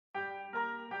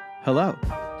Hello,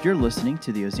 you're listening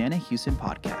to the Hosanna Houston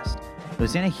podcast.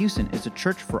 Hosanna Houston is a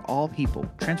church for all people,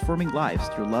 transforming lives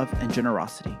through love and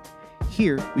generosity.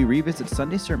 Here, we revisit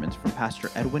Sunday sermons from Pastor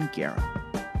Edwin Guerra.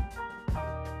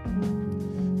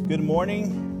 Good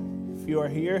morning. If you are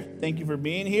here, thank you for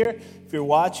being here. If you're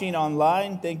watching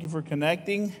online, thank you for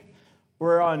connecting.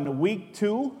 We're on week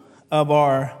 2 of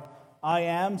our I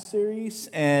Am series,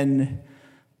 and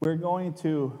we're going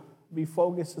to be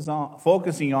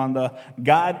focusing on the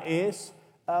God is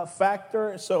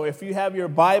factor. So if you have your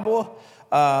Bible,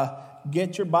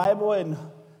 get your Bible and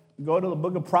go to the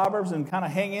book of Proverbs and kind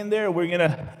of hang in there. We're going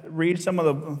to read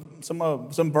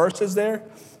some verses there.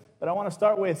 But I want to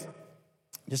start with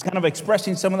just kind of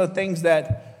expressing some of the things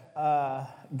that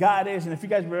God is. And if you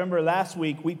guys remember last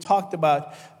week, we talked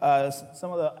about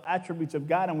some of the attributes of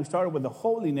God, and we started with the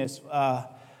holiness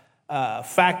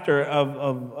factor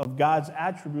of God's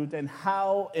attribute and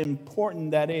how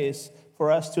important that is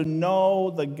for us to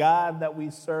know the God that we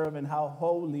serve and how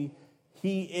holy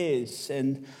He is.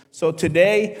 And so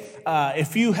today,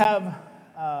 if you have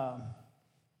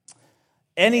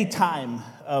any time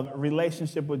of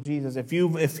relationship with Jesus, if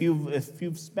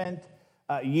you've spent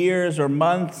years or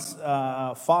months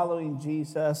following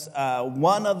Jesus,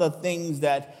 one of the things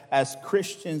that as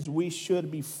Christians we should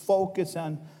be focused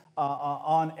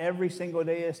on every single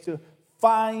day is to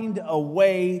find a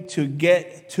way to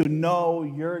get to know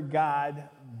your God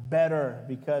better,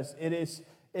 because it is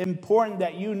important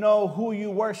that you know who you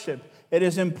worship. It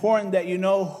is important that you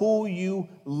know who you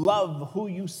love, who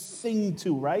you sing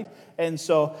to, right? And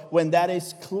so when that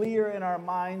is clear in our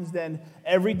minds, then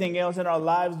everything else in our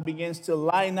lives begins to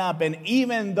line up. And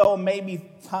even though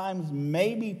maybe times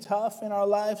may be tough in our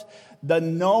lives, the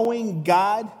knowing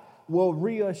God will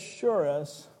reassure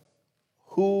us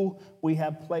who we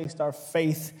have placed our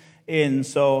faith in.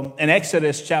 So in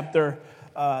Exodus chapter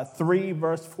 3,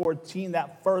 verse 14,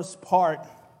 that first part,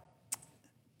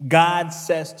 God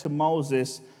says to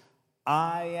Moses,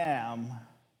 I am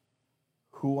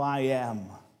who I am.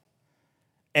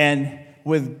 And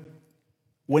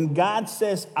when God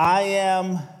says, I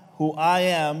am who I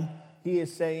am, He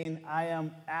is saying, I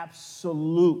am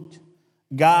absolute.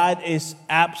 God is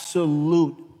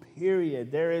absolute.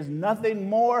 Period. There is nothing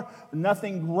more,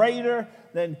 nothing greater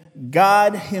than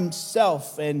God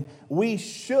Himself. And we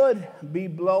should be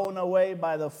blown away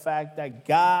by the fact that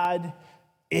God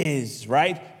is,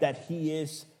 right? That He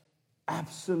is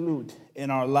absolute in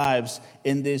our lives,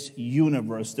 in this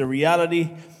universe. The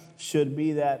reality should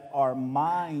be that our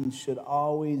mind should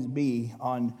always be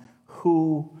on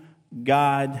who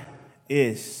God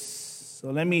is.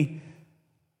 So let me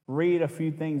read a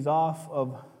few things off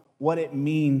of what it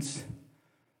means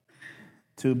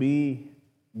to be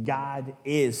God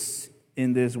is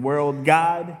in this world.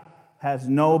 God has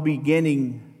no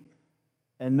beginning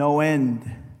and no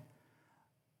end.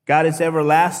 God is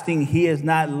everlasting. He is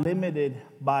not limited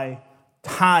by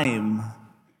time,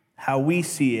 how we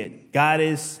see it. God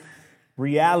is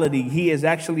reality. He is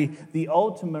actually the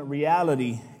ultimate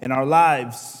reality in our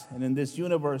lives and in this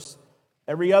universe.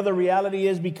 Every other reality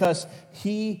is because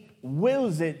He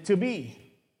wills it to be.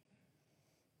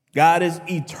 God is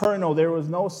eternal. There was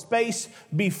no space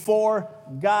before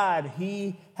God.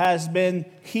 He has been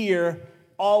here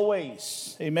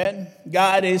always. Amen.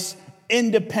 God is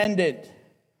independent.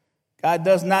 God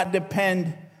does not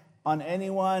depend on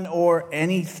anyone or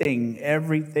anything.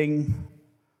 Everything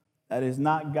that is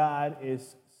not God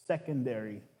is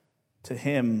secondary to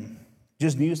Him.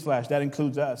 Just newsflash, that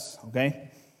includes us,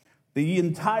 okay? The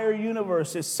entire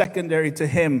universe is secondary to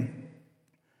Him.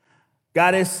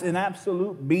 God is an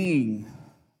absolute being,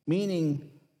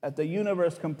 meaning that the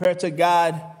universe compared to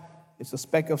God is a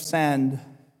speck of sand,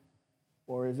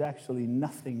 or is actually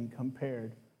nothing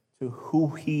compared to who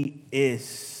He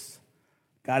is.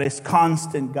 God is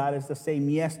constant. God is the same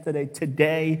yesterday,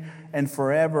 today, and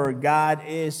forever. God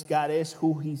is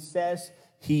who He says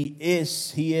He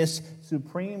is. He is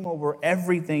supreme over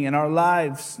everything in our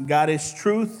lives. God is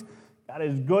truth. God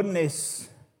is goodness.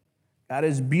 God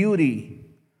is beauty.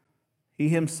 He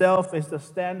Himself is the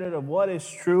standard of what is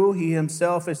true. He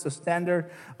Himself is the standard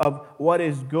of what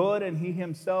is good. And He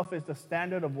Himself is the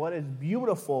standard of what is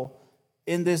beautiful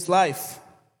in this life.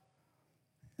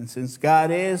 And since God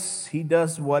is, He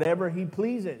does whatever He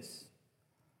pleases.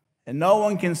 And no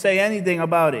one can say anything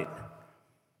about it.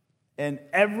 And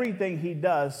everything He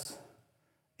does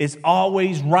is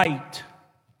always right.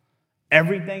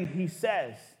 Everything He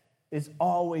says is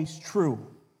always true.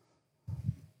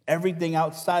 Everything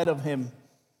outside of Him,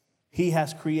 He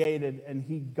has created and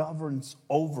He governs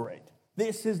over it.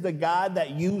 This is the God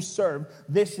that you serve.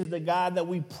 This is the God that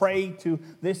we pray to.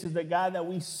 This is the God that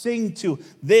we sing to.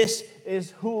 This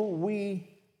is who we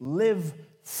live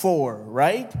for,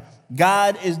 right?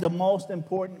 God is the most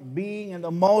important being and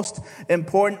the most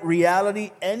important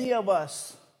reality any of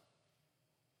us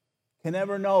can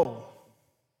ever know.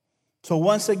 So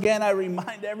once again, I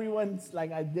remind everyone,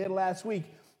 like I did last week,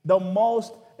 the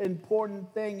most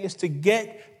important thing is to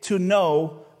get to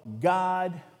know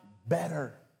God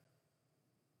better.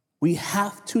 We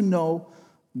have to know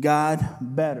God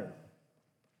better.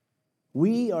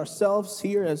 We ourselves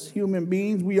here as human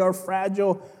beings, we are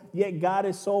fragile, yet God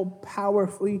is so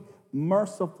powerfully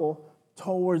merciful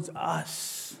towards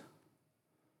us.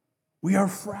 We are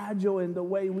fragile in the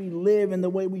way we live, in the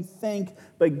way we think,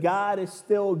 but God is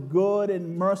still good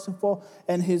and merciful,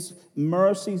 and his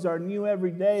mercies are new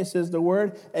every day, says the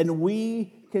word, and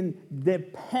we can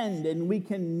depend and we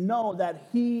can know that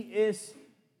he is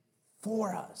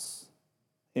for us.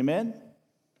 Amen?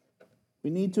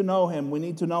 We need to know him. We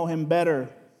need to know him better.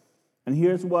 And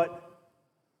here's what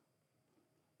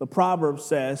the proverb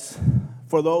says,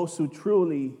 for those who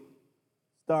truly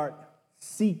start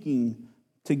seeking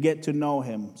to get to know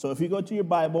him. So if you go to your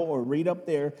Bible or read up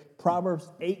there, Proverbs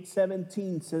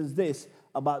 8:17 says this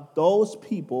about those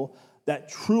people that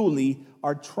truly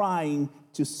are trying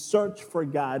to search for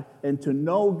God and to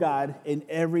know God in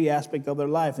every aspect of their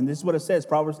life. And this is what it says,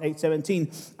 Proverbs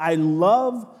 8:17. I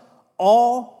love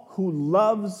all who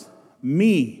loves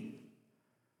me.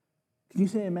 Can you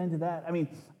say amen to that? I mean,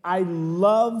 I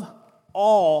love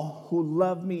all who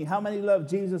love me. How many love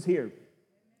Jesus here?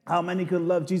 How many could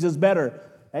love Jesus better?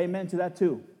 Amen to that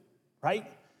too, right?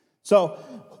 So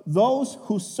those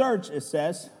who search, it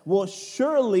says, will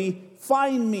surely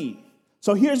find me.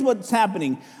 So here's what's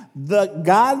happening. The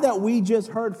God that we just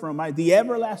heard from, right, the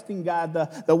everlasting God,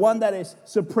 the one that is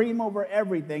supreme over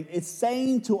everything, is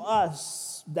saying to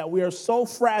us that we are so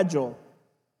fragile,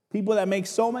 people that make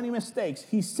so many mistakes.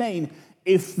 He's saying,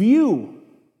 if you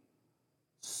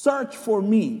search for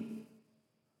me,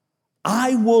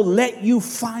 I will let you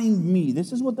find me.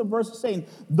 This is what the verse is saying.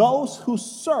 Those who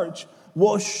search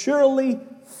will surely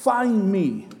find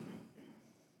me.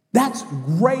 That's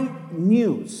great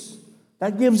news.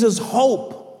 That gives us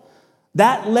hope.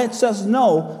 That lets us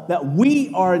know that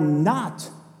we are not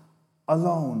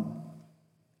alone.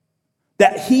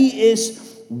 That he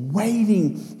is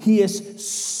waiting. He is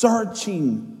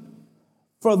searching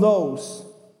for those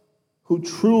who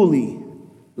truly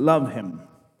love him.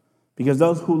 Because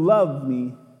those who love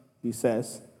me, he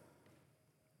says,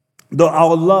 though I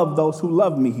will love those who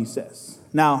love me, he says.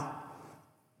 Now,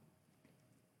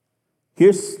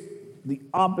 here's the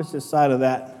opposite side of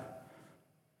that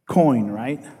coin,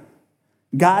 right?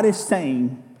 God is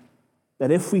saying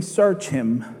that if we search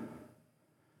him,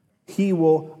 he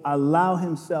will allow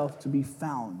himself to be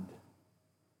found,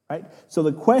 right? So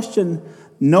the question,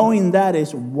 knowing that,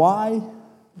 is why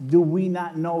do we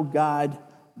not know God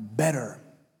better?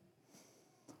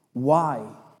 Why?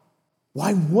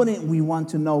 Why wouldn't we want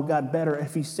to know God better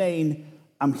if he's saying,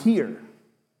 I'm here.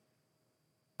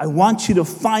 I want you to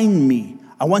find me.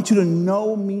 I want you to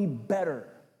know me better.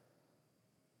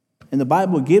 And the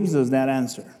Bible gives us that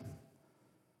answer.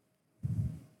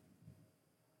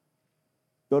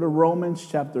 Go to Romans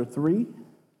chapter 3.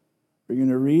 We're going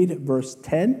to read verse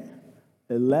 10,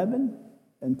 11,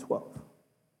 and 12.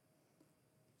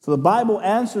 So the Bible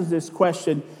answers this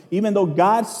question, even though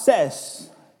God says,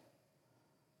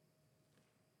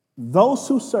 those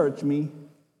who search me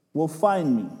will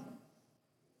find me.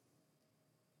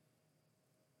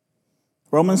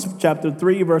 Romans chapter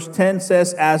 3, verse 10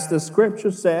 says, as the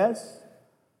scripture says,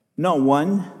 no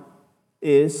one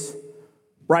is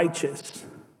righteous.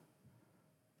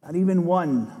 Not even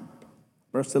one.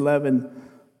 Verse 11,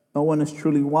 no one is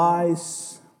truly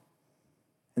wise.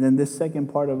 And then this second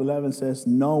part of 11 says,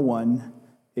 no one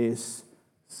is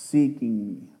seeking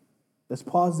me. Let's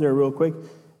pause there real quick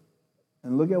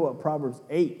and look at what Proverbs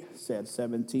 8 said,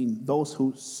 17. Those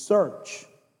who search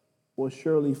will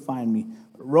surely find me.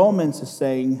 But Romans is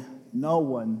saying no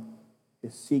one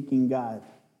is seeking God.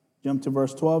 Jump to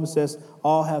verse 12. It says,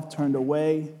 all have turned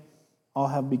away. All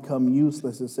have become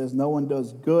useless. It says, no one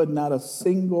does good, not a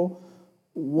single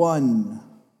one.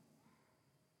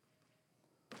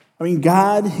 I mean,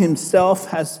 God himself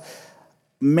has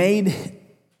made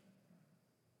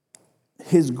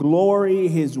his glory,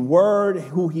 his word,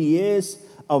 who he is,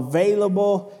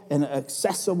 available and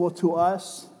accessible to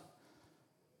us.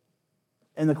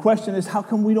 And the question is, how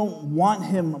come we don't want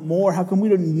him more? How come we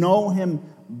don't know him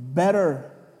better?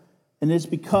 And it's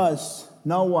because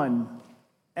no one,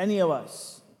 any of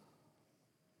us,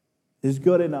 is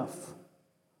good enough.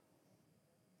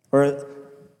 Or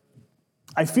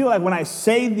I feel like when I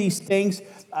say these things,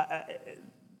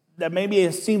 that maybe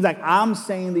it seems like I'm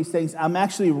saying these things. I'm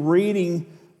actually reading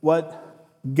what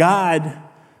God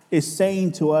is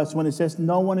saying to us when it says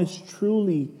no one is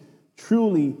truly,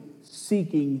 truly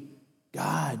seeking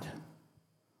God.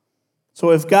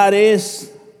 So if God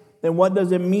is, then what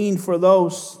does it mean for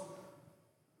those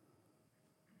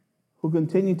who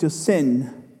continue to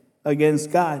sin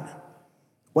against God?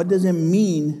 What does it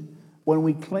mean when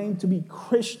we claim to be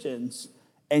Christians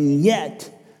and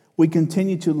yet we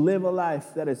continue to live a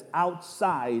life that is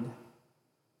outside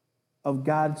of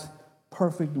God's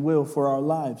perfect will for our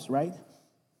lives, right?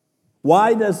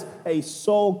 Why does a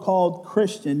so-called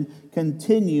Christian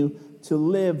continue to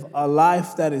live a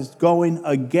life that is going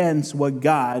against what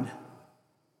God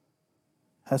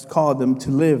has called them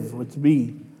to live or to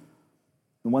be?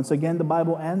 And once again, the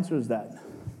Bible answers that.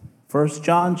 1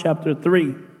 John chapter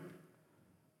 3,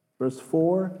 verse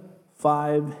 4,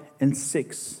 5, and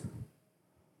 6.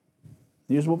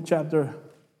 Here's what chapter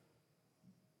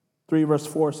 3, verse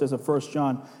 4 says of 1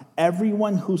 John.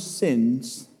 Everyone who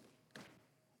sins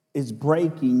is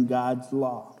breaking God's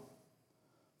law.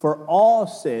 For all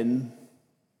sin,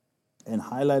 and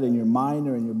highlight in your mind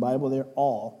or in your Bible there,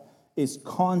 all, is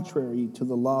contrary to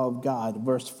the law of God.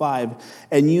 Verse 5,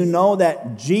 and you know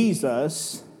that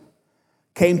Jesus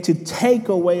came to take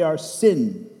away our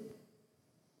sins,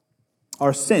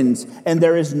 and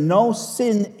there is no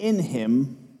sin in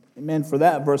him. Amen for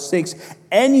that. Verse 6,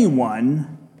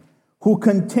 anyone who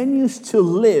continues to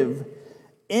live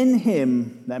in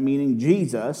him, that meaning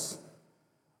Jesus,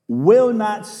 will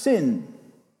not sin.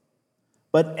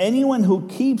 But anyone who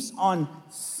keeps on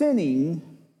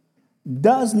sinning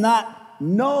does not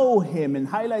know him, and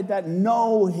highlight that,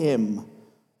 know him,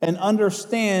 and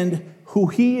understand who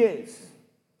he is.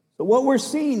 So what we're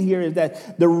seeing here is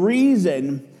that the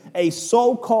reason a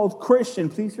so-called Christian,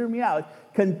 please hear me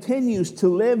out, continues to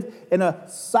live in a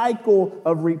cycle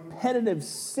of repetitive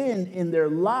sin in their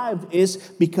lives is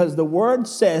because the word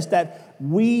says that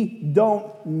we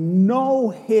don't know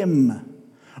him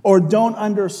or don't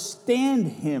understand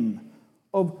him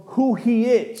of who he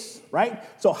is, right?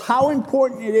 So how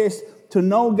important it is to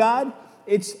know God,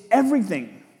 it's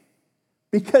everything.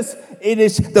 Because it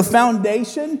is the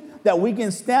foundation that we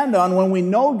can stand on when we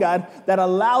know God that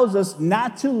allows us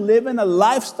not to live in a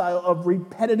lifestyle of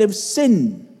repetitive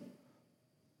sin.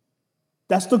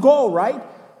 That's the goal, right?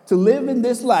 To live in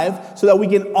this life so that we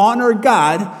can honor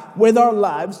God with our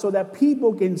lives, so that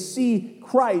people can see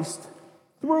Christ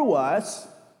through us,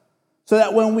 so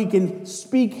that when we can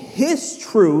speak his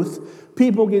truth,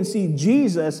 people can see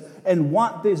Jesus and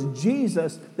want this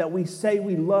Jesus that we say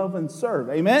we love and serve.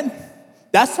 Amen?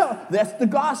 That's the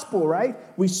gospel, right?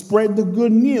 We spread the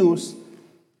good news,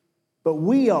 but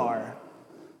we are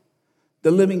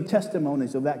the living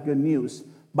testimonies of that good news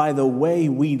by the way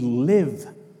we live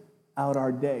out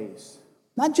our days.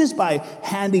 Not just by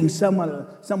handing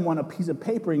someone a piece of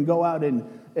paper and go out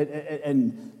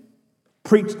and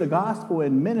preach the gospel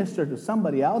and minister to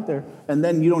somebody out there, and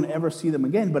then you don't ever see them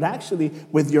again, but actually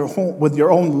with your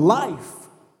own life.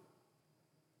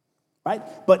 Right?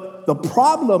 But the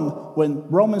problem when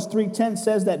Romans 3:10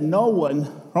 says that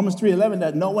Romans 3:11,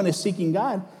 that no one is seeking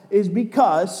God, is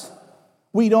because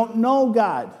we don't know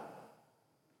God.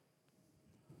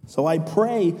 So I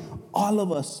pray all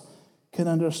of us can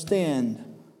understand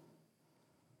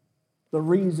the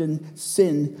reason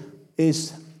sin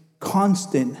is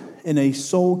constant in a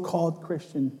so-called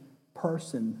Christian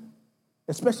person.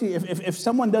 Especially if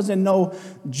someone doesn't know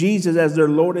Jesus as their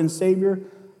Lord and Savior.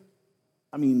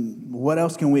 I mean, what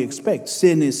else can we expect?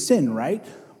 Sin is sin, right?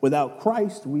 Without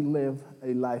Christ, we live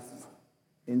a life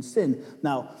in sin.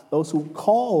 Now, those who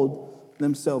called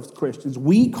themselves Christians,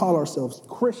 we call ourselves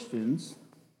Christians,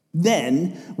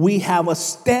 then we have a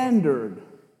standard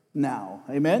now.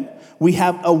 Amen? We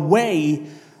have a way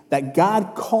that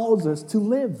God calls us to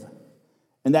live.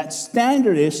 And that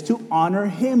standard is to honor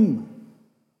him.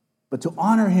 But to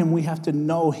honor him, we have to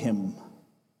know him.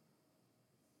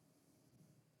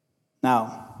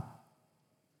 Now,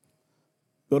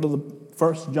 go to the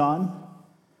 1 John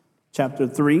chapter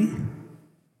 3.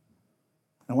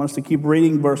 I want us to keep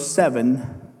reading verse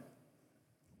 7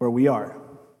 where we are.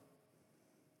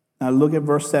 Now look at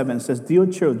verse 7. It says, "Dear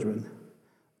children,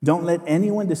 don't let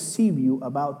anyone deceive you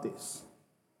about this.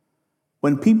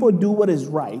 When people do what is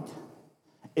right,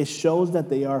 it shows that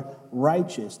they are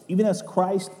righteous, even as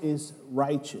Christ is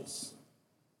righteous."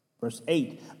 Verse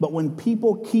 8, "But when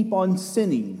people keep on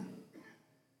sinning,"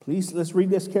 please, let's read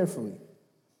this carefully.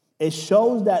 "It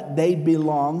shows that they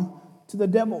belong to the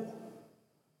devil,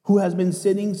 who has been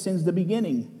sinning since the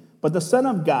beginning. But the Son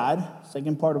of God,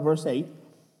 second part of verse 8,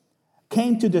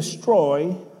 came to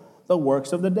destroy the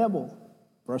works of the devil.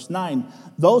 Verse 9,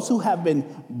 those who have been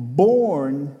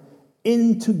born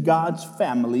into God's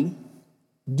family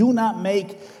do not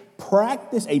make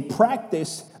a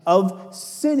practice of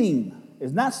sinning.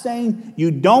 It's not saying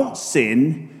you don't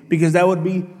sin, because that would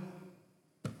be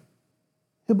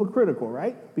hypocritical,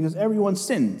 right? Because everyone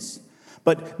sins.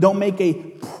 But don't make a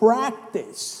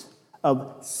practice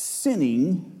of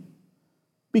sinning,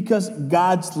 because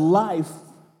God's life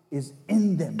is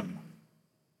in them.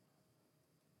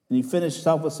 And he finished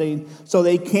off with saying, so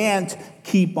they can't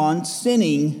keep on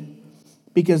sinning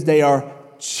because they are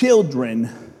children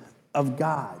of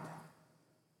God.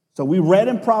 So we read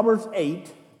in Proverbs 8,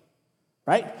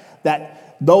 right,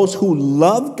 that those who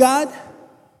love God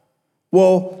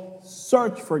will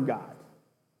search for God,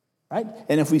 right?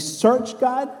 And if we search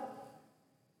God,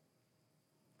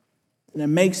 then it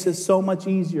makes it so much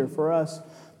easier for us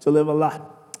to live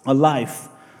a life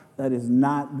that is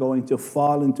not going to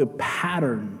fall into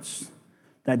patterns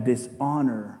that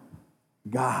dishonor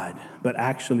God, but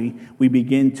actually we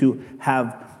begin to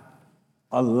have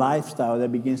a lifestyle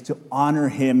that begins to honor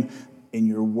him in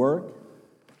your work,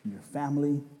 in your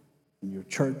family, in your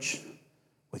church,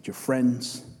 with your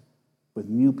friends, with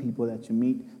new people that you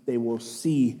meet. They will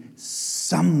see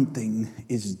something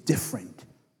is different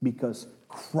because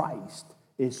Christ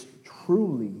is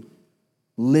truly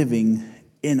living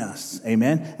in us.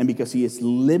 Amen? And because he is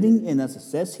living in us, it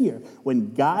says here,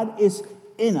 when God is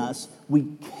in us, we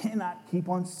cannot keep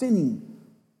on sinning.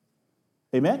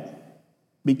 Amen?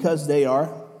 Because they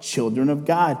are children of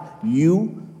God.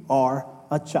 You are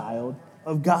a child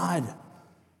of God.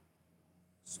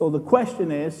 So the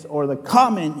question is, or the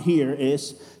comment here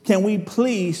is, can we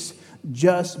please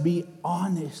just be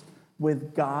honest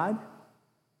with God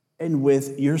and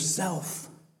with yourself,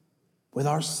 with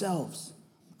ourselves?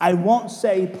 I won't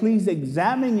say, please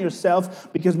examine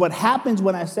yourself, because what happens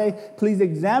when I say, please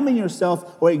examine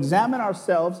yourself or examine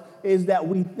ourselves, is that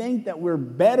we think that we're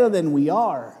better than we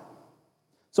are.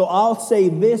 So I'll say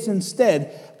this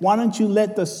instead. Why don't you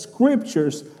let the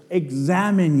scriptures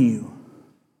examine you?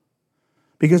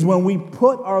 Because when we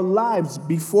put our lives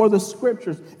before the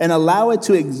scriptures and allow it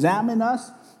to examine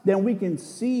us, then we can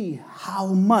see how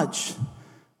much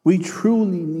we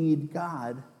truly need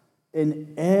God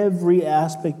in every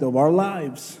aspect of our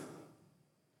lives.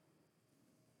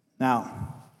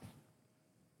 Now,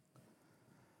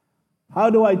 how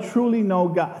do I truly know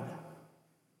God?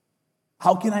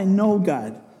 How can I know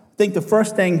God? I think the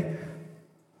first thing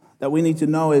that we need to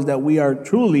know is that we are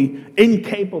truly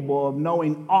incapable of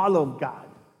knowing all of God.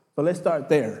 So let's start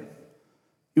there.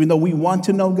 Even though we want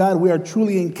to know God, we are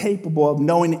truly incapable of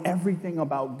knowing everything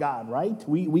about God, right?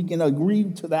 We can agree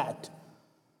to that.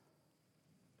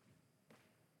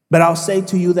 But I'll say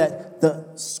to you that the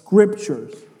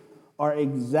scriptures are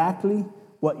exactly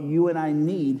what you and I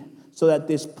need so that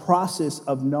this process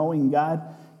of knowing God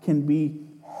can be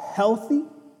healthy,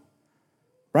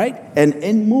 right? And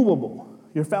immovable,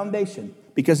 your foundation,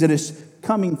 because it is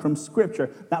coming from scripture,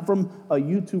 not from a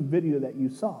YouTube video that you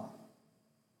saw.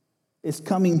 It's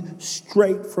coming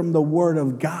straight from the word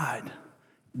of God.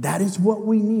 That is what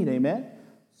we need, amen?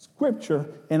 Scripture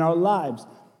in our lives.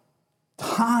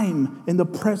 Time in the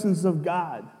presence of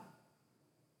God.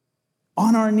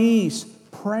 On our knees,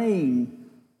 praying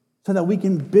so that we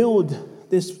can build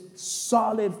this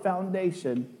solid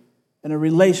foundation in a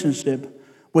relationship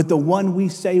with the one we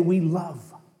say we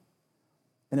love.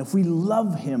 And if we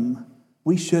love him,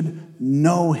 we should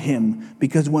know him.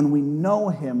 Because when we know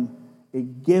him,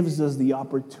 it gives us the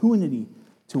opportunity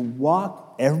to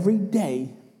walk every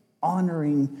day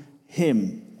honoring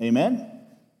him. Amen?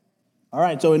 All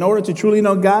right, so in order to truly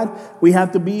know God, we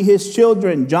have to be his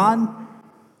children. So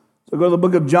go to the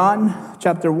book of John,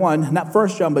 chapter 1. Not 1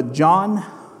 John, but John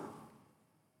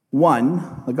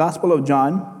 1. The Gospel of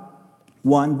John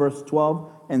 1, verse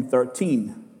 12 and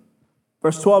 13.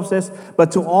 Verse 12 says,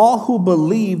 but to all who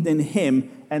believed in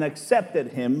him and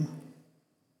accepted him,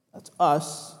 that's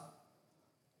us,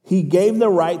 he gave the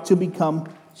right to become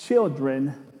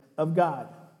children of God.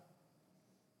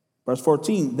 Verse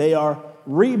 14, they are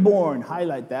reborn,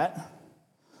 highlight that,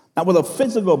 not with a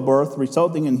physical birth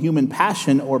resulting in human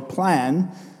passion or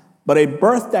plan, but a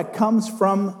birth that comes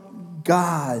from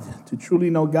God. To truly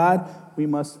know God, we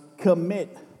must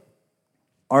commit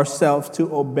ourselves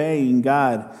to obeying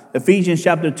God. Ephesians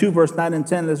chapter 2, verse 9 and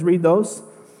 10, let's read those.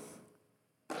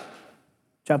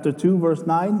 Chapter 2, verse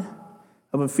 9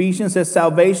 of Ephesians says,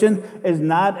 salvation is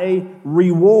not a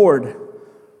reward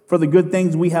for the good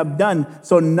things we have done,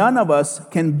 so none of us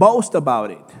can boast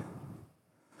about it.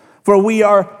 For we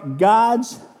are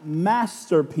God's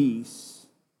masterpiece.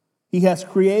 He has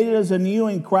created us anew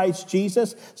in Christ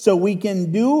Jesus so we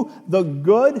can do the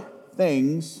good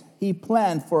things He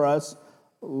planned for us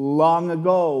long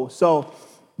ago. So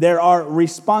there are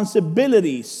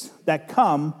responsibilities that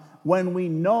come when we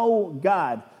know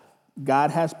God.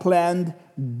 God has planned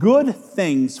good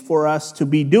things for us to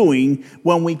be doing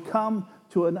when we come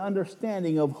to an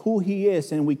understanding of who He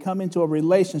is and we come into a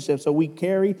relationship. So we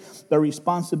carry the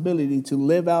responsibility to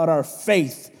live out our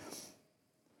faith.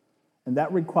 And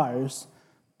that requires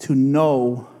to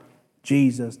know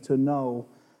Jesus, to know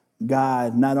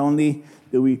God. Not only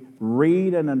do we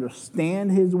read and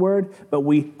understand His word, but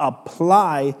we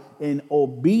apply in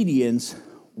obedience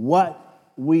what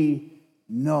we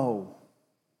know.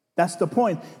 That's the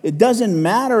point. It doesn't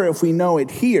matter if we know it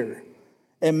here.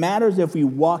 It matters if we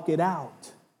walk it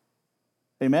out.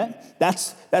 Amen?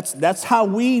 That's how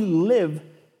we live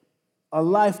a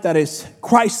life that is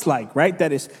Christ-like, right?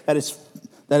 That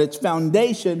its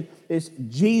foundation is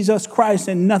Jesus Christ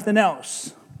and nothing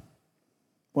else.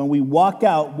 When we walk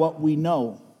out what we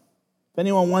know. If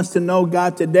anyone wants to know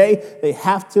God today, they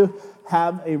have to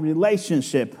have a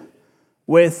relationship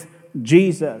with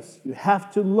Jesus. You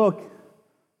have to look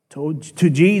to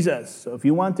Jesus. So if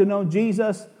you want to know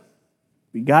Jesus,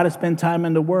 you got to spend time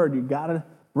in the Word. You got to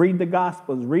read the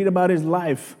Gospels, read about His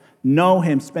life, know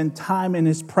Him, spend time in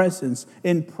His presence,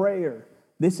 in prayer.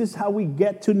 This is how we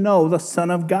get to know the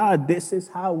Son of God. This is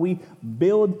how we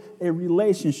build a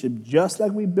relationship. Just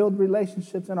like we build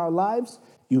relationships in our lives,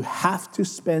 you have to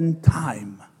spend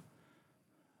time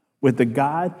with the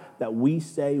God that we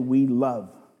say we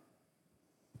love.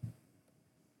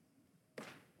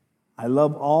 I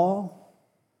love all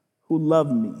who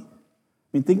love me.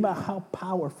 I mean, think about how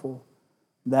powerful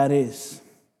that is.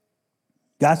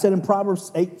 God said in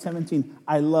Proverbs 8:17,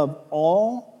 I love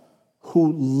all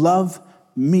who love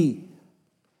me.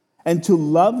 And to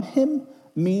love Him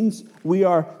means we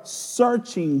are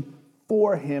searching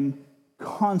for Him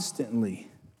constantly.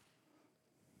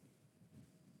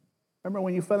 Remember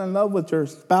when you fell in love with your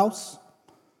spouse?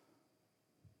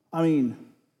 I mean,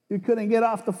 you couldn't get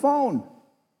off the phone.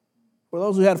 For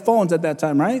those who had phones at that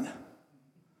time, right?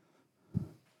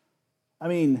 I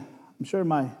mean, I'm sure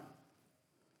my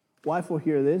wife will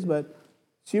hear this, but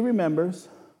she remembers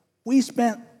we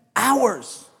spent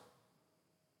hours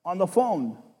on the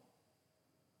phone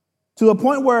to the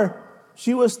point where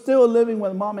she was still living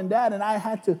with mom and dad, and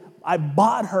I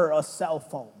bought her a cell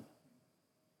phone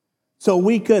so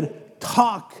we could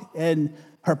talk, and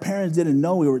her parents didn't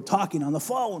know we were talking on the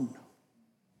phone.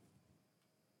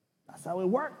 That's how it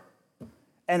worked.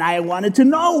 And I wanted to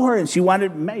know her, and she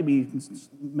wanted,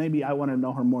 maybe I wanted to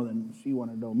know her more than she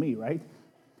wanted to know me, right?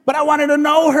 But I wanted to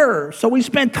know her, so we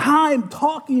spent time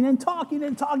talking and talking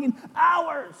and talking,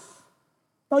 hours.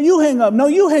 No, you hang up. No,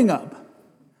 you hang up.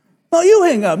 No, you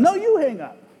hang up. No, you hang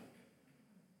up.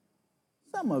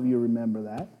 Some of you remember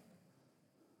that.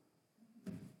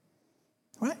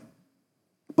 Right?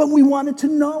 But we wanted to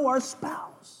know our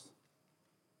spouse.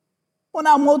 Well,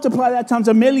 now multiply that times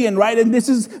 1,000,000, right? And this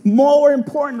is more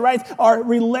important, right? Our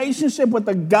relationship with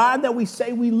the God that we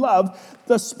say we love,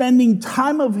 the spending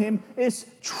time of Him is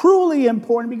truly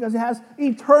important because it has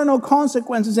eternal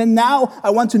consequences. And now I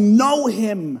want to know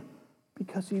Him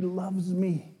because He loves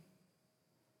me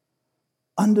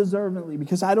undeservedly,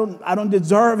 because I don't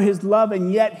deserve His love,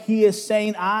 and yet He is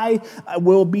saying, I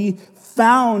will be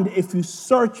found if you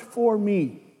search for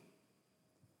me.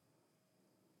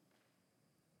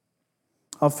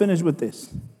 I'll finish with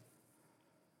this.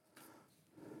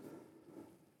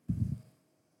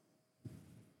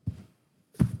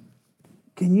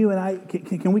 Can you and I,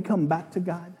 can we come back to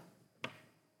God?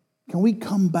 Can we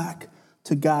come back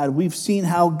to God? We've seen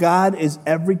how God is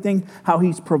everything, how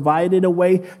He's provided a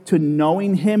way to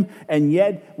knowing Him, and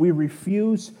yet we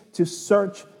refuse to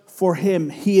search for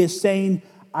Him. He is saying,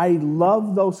 I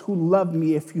love those who love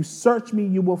me. If you search me,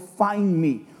 you will find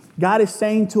me. God is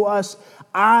saying to us,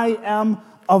 I am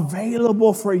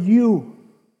available for you.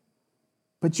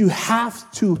 But you have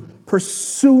to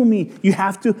pursue me. You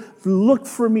have to look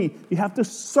for me. You have to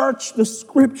search the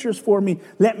scriptures for me.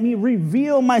 Let me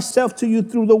reveal myself to you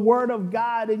through the word of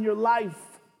God in your life.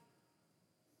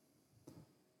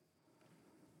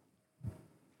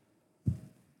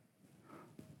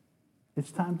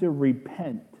 It's time to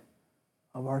repent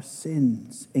of our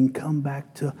sins and come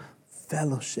back to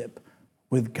fellowship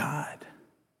with God.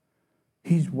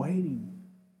 He's waiting.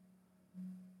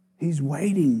 He's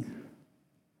waiting.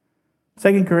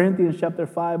 2 Corinthians chapter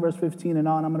 5, verse 15 and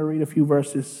on. I'm going to read a few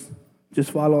verses. Just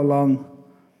follow along.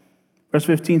 Verse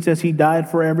 15 says, He died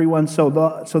for everyone so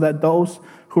that those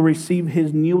who receive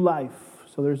His new life.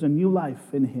 So there's a new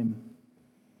life in him.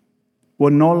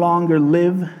 Will no longer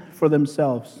live for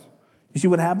themselves. You see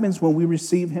what happens when we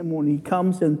receive him, when he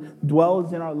comes and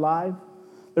dwells in our life?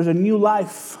 There's a new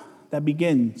life that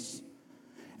begins.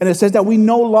 And it says that we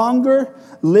no longer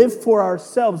live for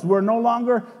ourselves. We're no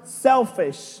longer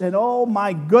selfish. And oh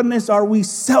my goodness, are we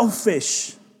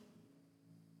selfish?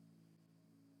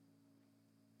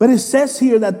 But it says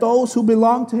here that those who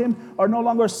belong to him are no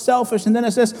longer selfish. And then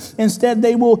it says, instead,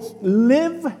 they will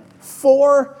live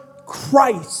for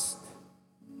Christ.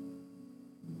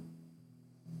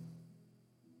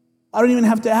 I don't even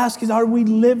have to ask, are we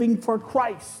living for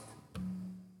Christ? I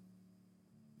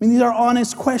mean, these are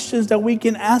honest questions that we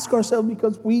can ask ourselves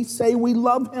because we say we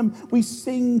love him. We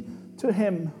sing to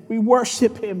him. We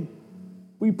worship him.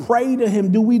 We pray to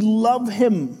him. Do we love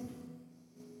him?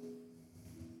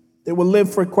 They will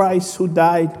live for Christ who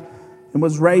died and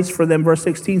was raised for them. Verse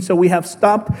 16, so we have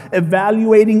stopped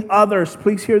evaluating others.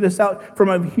 Please hear this out from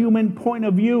a human point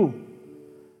of view.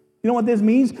 You know what this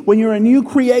means? When you're a new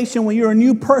creation, when you're a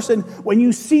new person, when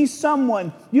you see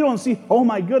someone, you don't see, oh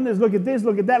my goodness, look at this,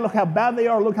 look at that, look how bad they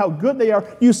are, look how good they are.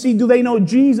 You see, do they know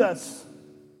Jesus?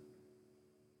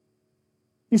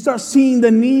 You start seeing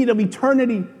the need of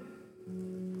eternity.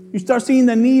 You start seeing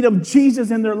the need of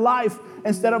Jesus in their life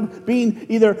instead of being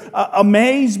either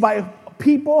amazed by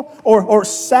people or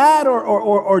sad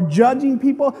or judging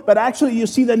people, but actually you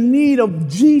see the need of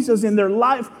Jesus in their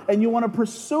life and you want to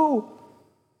pursue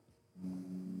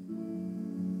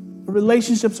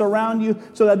relationships around you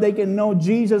so that they can know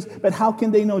Jesus. But how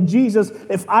can they know Jesus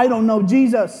if I don't know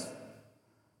Jesus?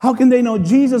 How can they know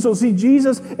Jesus or see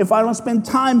Jesus if I don't spend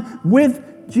time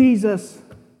with Jesus?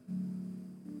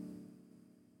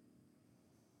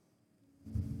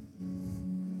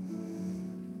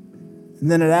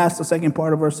 And then it asks the second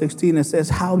part of verse 16, it says,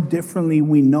 how differently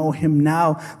we know him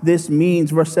now. This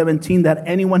means, verse 17, that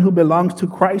anyone who belongs to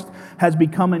Christ has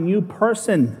become a new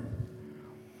person.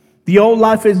 The old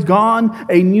life is gone,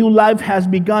 a new life has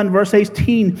begun. Verse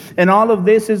 18, and all of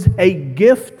this is a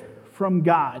gift from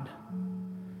God,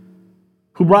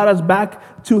 who brought us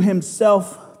back to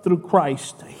himself through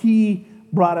Christ. He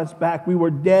brought us back. We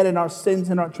were dead in our sins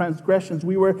and our transgressions.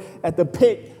 We were at the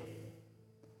pit,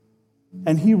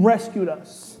 and he rescued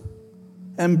us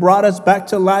and brought us back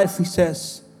to life, he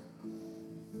says.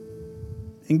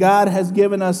 And God has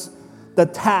given us the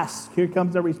task. Here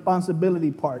comes the responsibility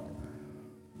part.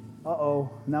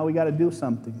 Now we got to do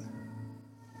something.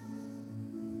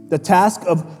 The task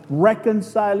of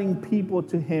reconciling people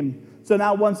to him. So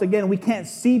now once again, we can't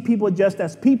see people just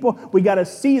as people. We got to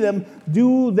see them.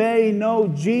 Do they know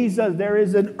Jesus? There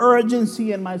is an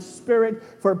urgency in my spirit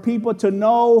for people to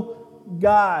know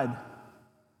God.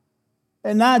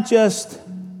 And not just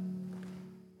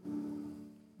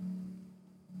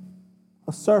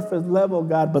a surface level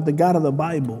God, but the God of the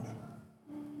Bible.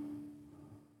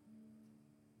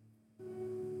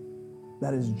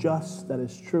 That is just, that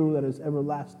is true, that is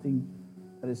everlasting,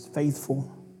 that is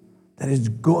faithful, that is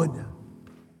good,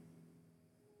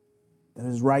 that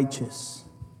is righteous.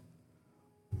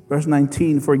 Verse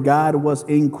 19, for God was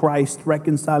in Christ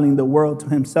reconciling the world to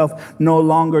himself, no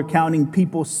longer counting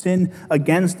people's sin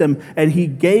against them. And he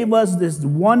gave us this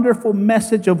wonderful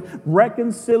message of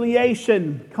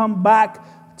reconciliation. Come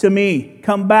back to me.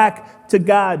 Come back to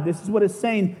God. This is what it's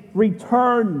saying.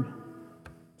 Return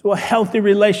to a healthy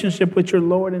relationship with your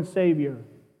Lord and Savior.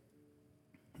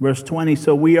 Verse 20,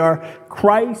 so we are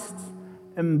Christ's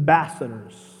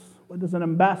ambassadors. What does an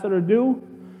ambassador do?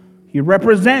 He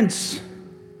represents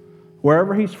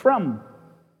wherever he's from.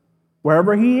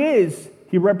 Wherever he is,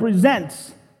 he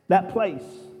represents that place.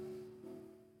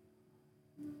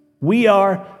 We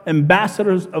are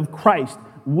ambassadors of Christ.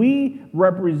 We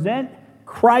represent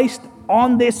Christ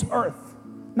on this earth.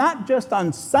 Not just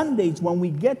on Sundays when we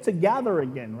get to gather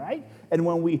again, right? And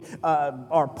when we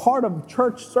are part of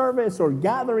church service or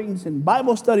gatherings and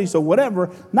Bible studies or whatever,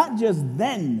 not just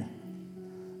then,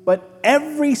 but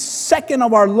every second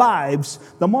of our lives,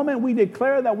 the moment we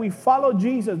declare that we follow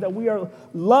Jesus, that we are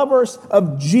lovers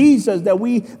of Jesus, that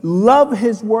we love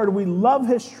his word, we love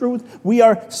his truth, we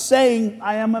are saying,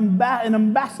 I am an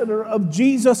ambassador of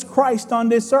Jesus Christ on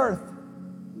this earth.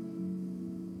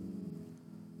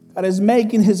 God is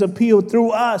making his appeal through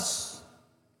us.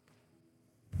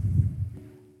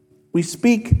 We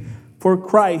speak for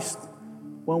Christ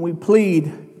when we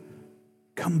plead,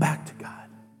 come back to God.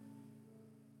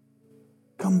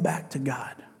 Come back to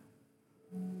God.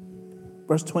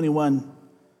 Verse 21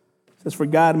 says, for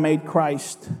God made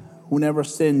Christ, who never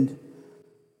sinned,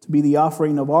 to be the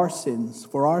offering of our sins,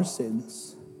 for our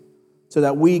sins, so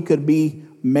that we could be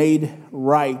made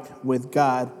right with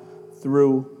God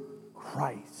through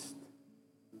Christ.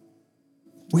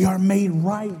 We are made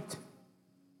right.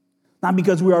 Not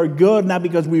because we are good, not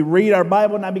because we read our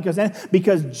Bible, not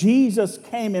because Jesus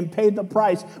came and paid the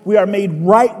price. We are made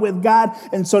right with God.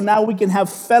 And so now we can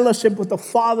have fellowship with the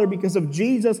Father because of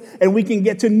Jesus, and we can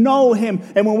get to know him.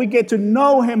 And when we get to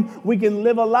know him, we can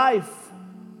live a life.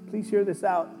 Please hear this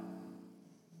out.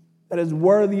 That is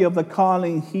worthy of the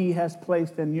calling he has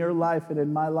placed in your life and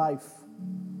in my life.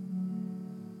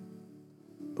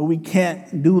 But we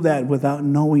can't do that without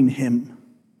knowing him.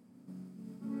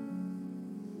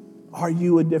 Are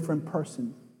you a different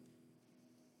person?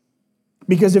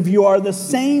 Because if you are the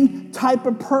same type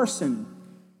of person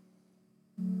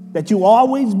that you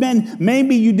always been,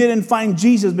 maybe you didn't find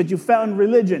Jesus, but you found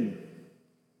religion.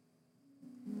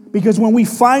 Because when we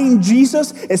find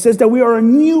Jesus, it says that we are a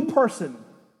new person.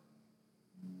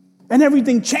 And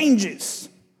everything changes.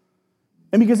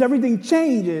 And because everything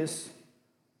changes,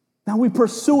 now we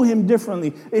pursue him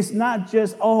differently. It's not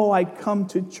just, I come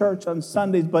to church on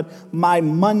Sundays, but my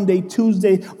Monday,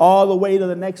 Tuesday, all the way to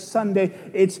the next Sunday,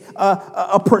 it's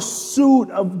a pursuit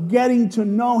of getting to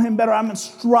know him better. I'm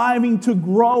striving to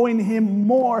grow in him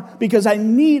more because I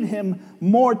need him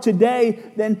more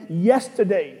today than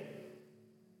yesterday.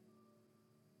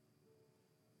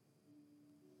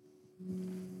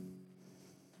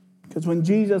 Because when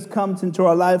Jesus comes into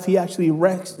our life, he actually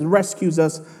rescues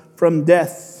us from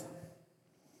death.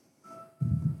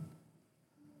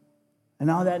 And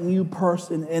now that new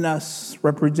person in us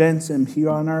represents him here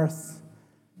on earth.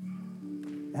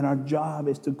 And our job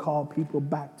is to call people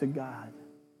back to God.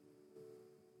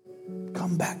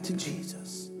 Come back to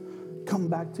Jesus. Come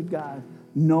back to God.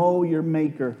 Know your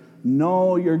Maker.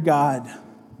 Know your God.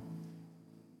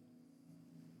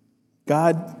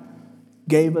 God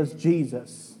gave us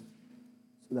Jesus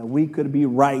so that we could be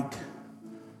right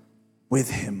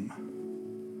with him.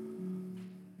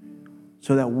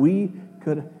 So that we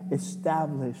could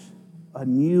establish a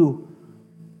new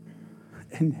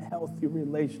and healthy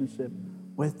relationship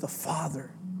with the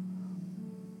Father.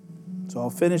 So I'll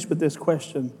finish with this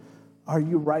question. Are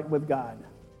you right with God?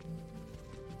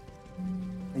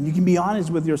 And you can be honest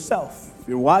with yourself. If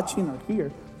you're watching or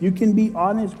here, you can be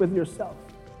honest with yourself.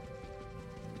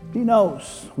 He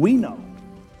knows. We know.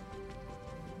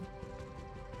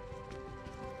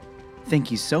 Thank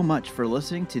you so much for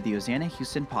listening to the Hosanna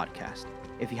Houston podcast.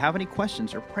 If you have any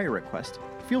questions or prayer requests,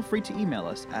 feel free to email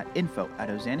us at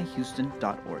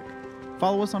info@hosannahouston.org.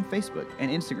 Follow us on Facebook and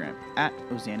Instagram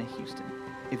 @HosannaHouston.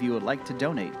 If you would like to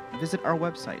donate, visit our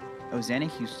website,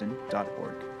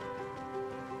 hosannahouston.org.